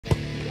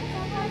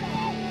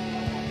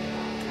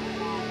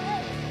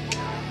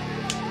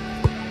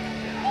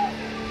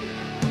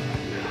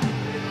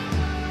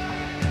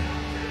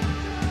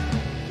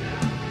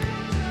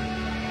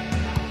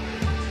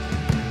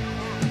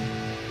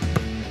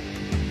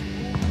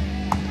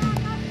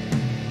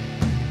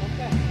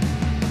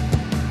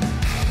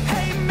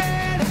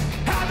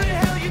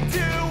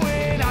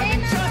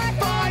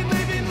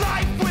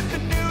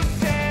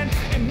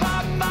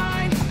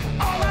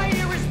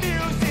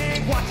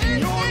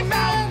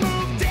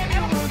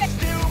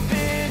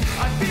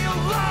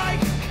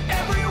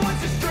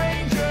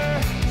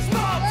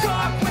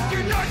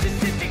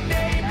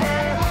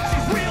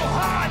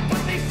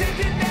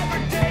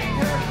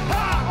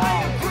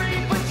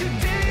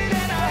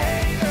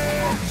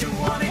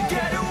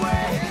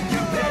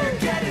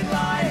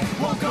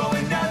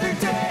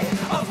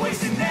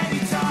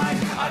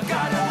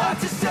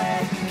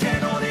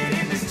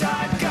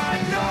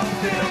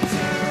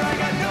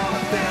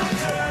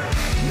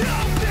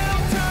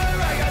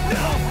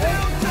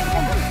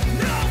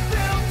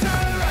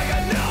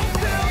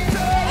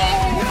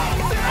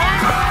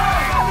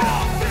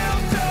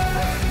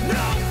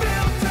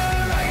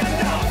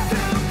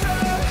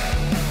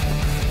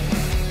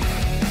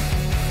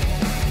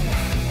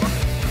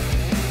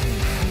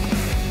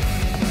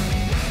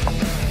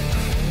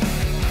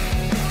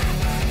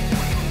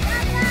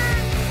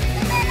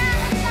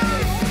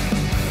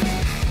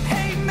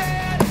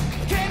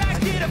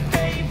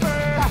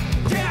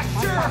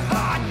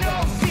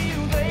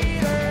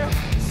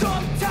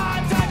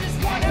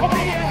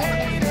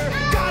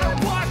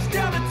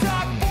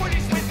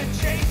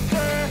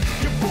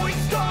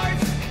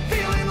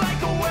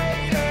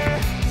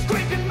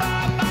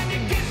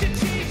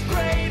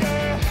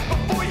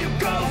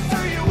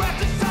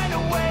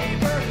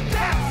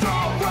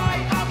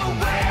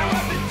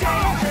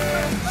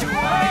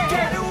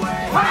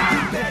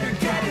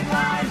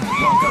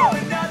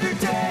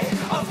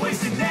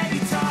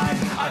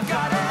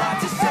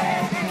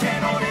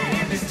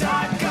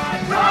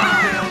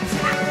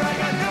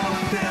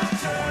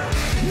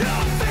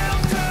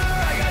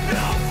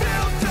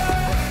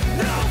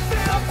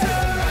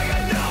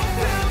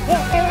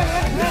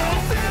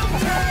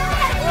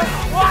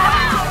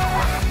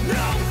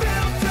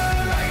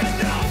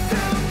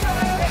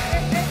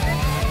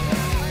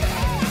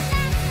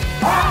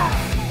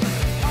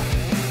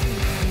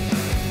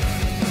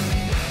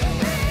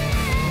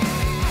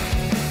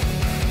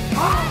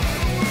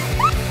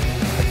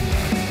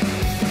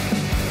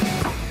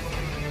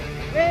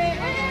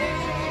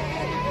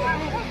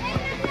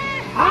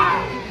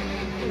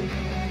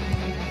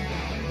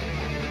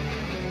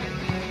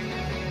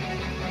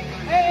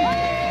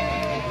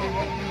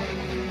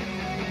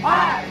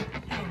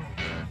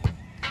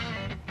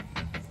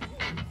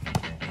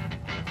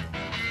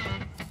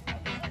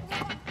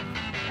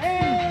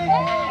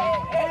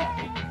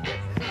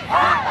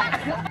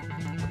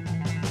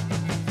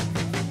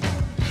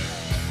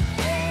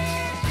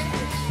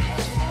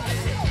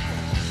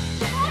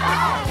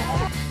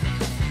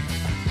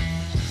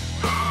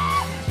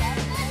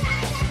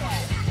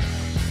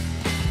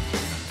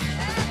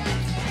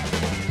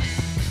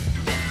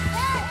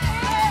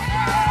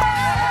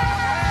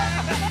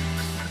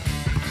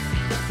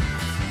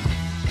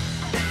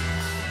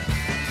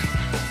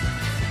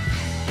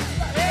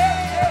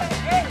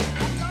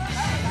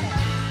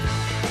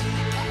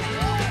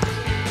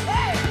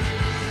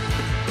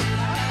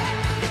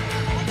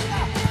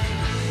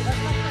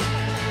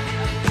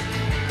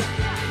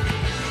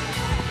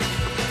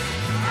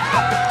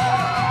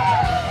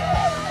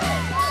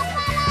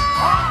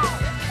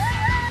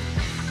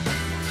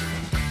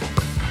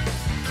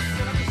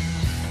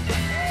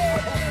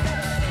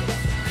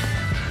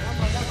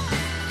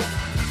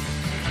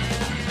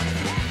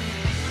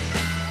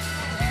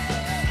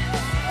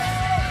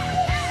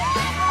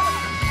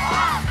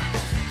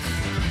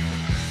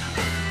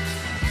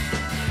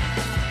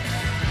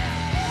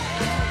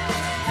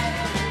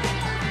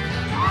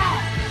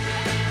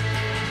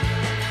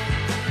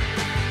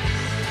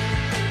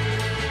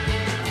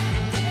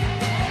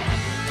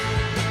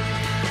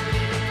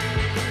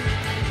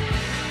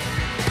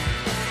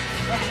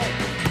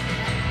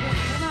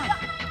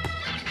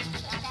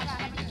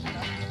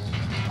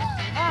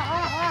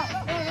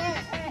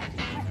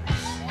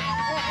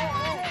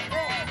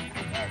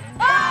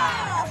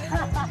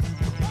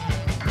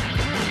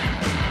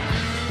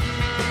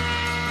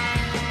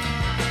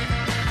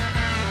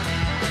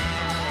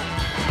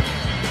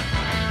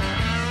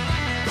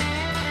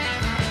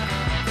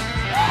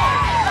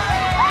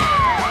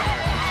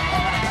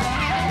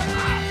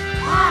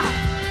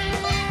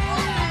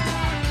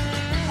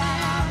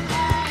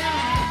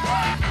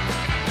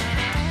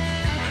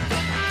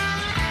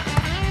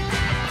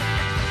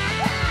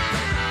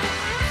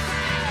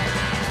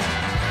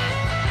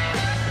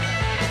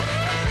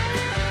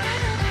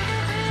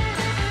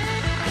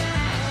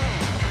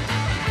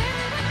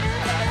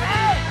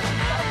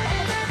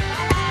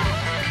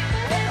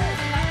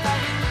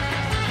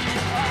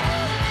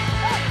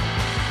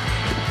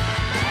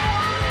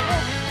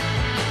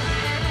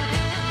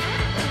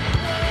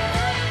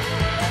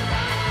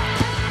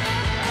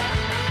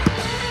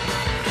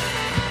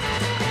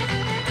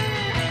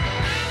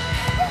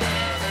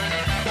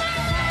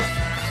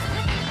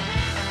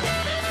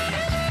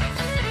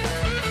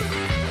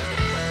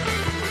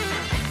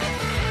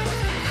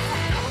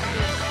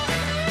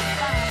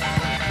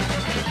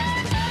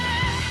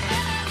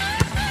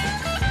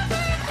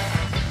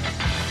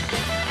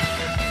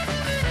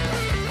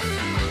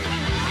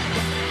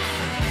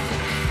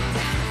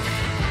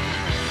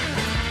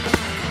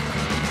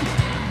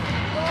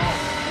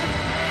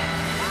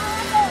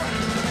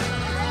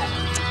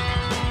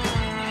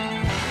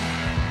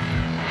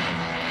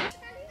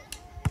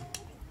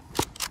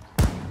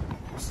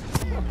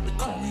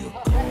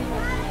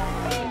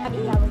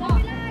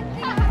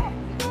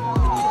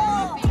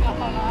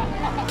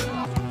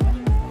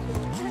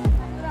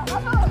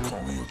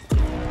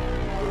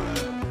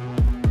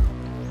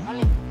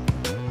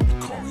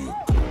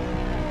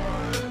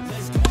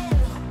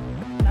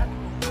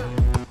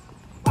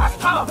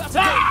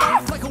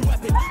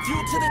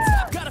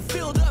top, got a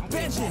filled up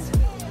engine.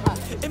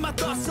 In my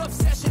thoughts,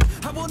 obsession.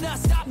 I will not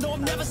stop, no,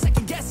 I'm never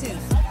second guessing.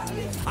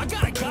 I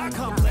got a God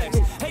complex.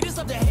 Haters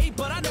love to hate,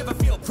 but I never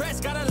feel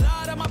pressed. Got a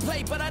lot on my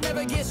plate, but I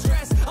never get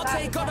stressed. I'll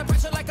take all the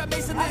pressure like I'm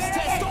acing this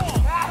test.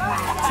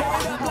 Tear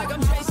it up like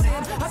I'm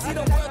Jason. I see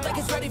the world like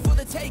it's ready for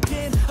the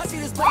taking. I see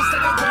this place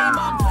like a game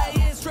I'm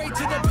playing. Straight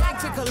to the bank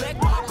to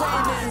collect my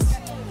payments.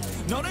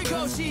 No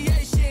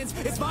negotiations,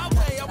 it's my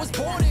way, I was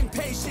born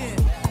impatient.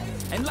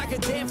 And like a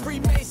damn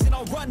Freemason,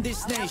 I'll run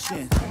this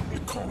nation.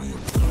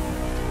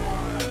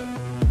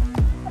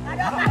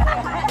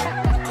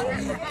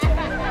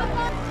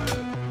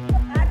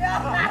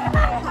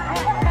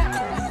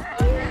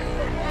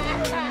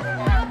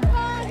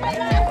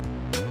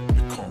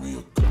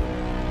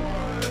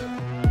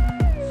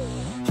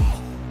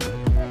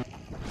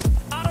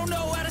 I don't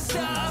know how to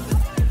stop.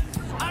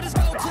 I just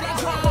go till I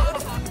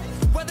drop.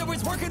 Whether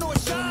it's working or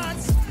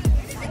shots,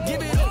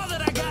 give it all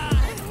that I got.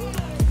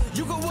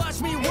 You can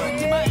watch me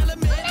work in my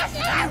element.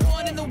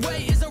 Anyone in the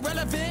way is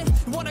irrelevant.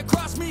 You wanna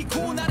cross me,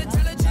 cool, not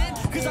intelligent.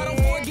 Cause I don't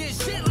forget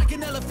shit like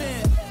an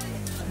elephant.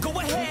 Go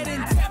ahead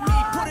and tempt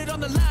me, put it on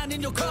the line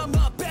and you'll come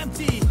up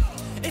empty.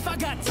 If I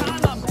got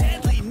time, I'm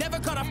deadly. Never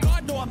caught off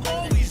guard, no, I'm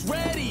always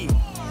ready.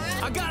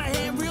 I got a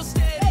hand real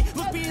steady.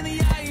 Look me in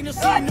the eye and you'll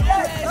see no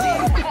hezzy.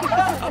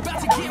 About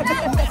to get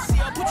real messy.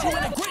 I'll put you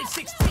in a grid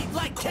 6 feet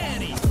like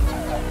Kenny.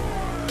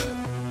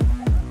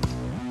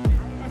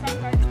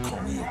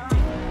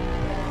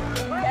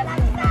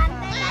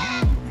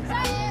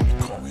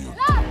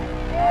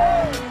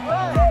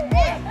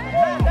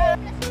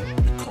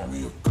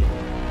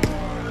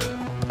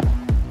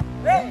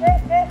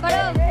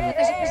 Kalau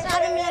kasih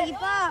pesanan lagi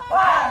Pak.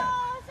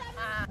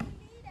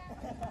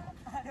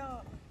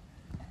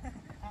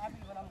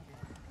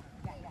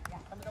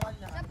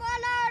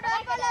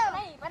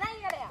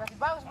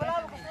 Bagus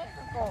bola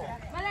kau.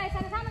 Mana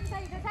sana-sana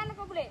sana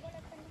kau boleh.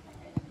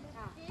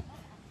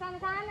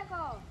 Sana-sana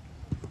kau.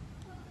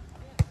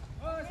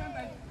 Oh,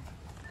 santai.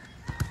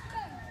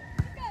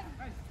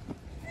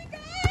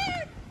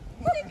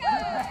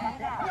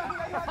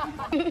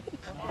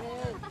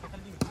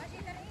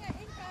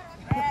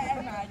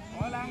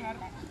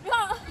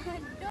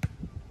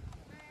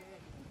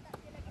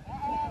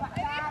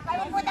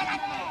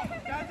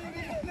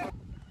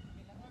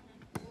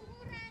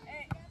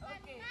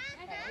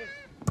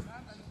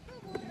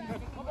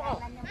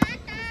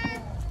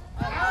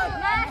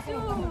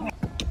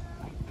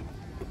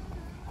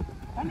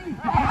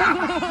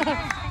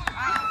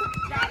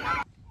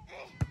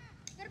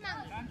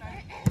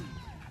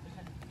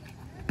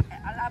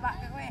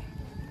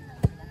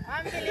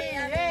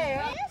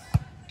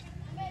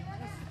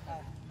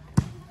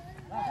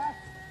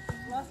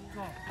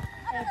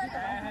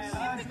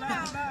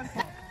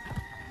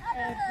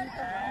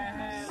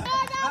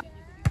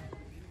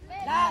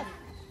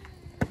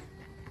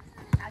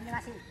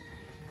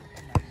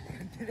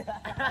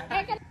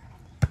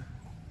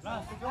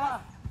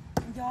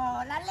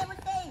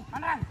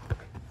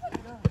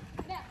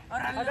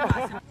 Orang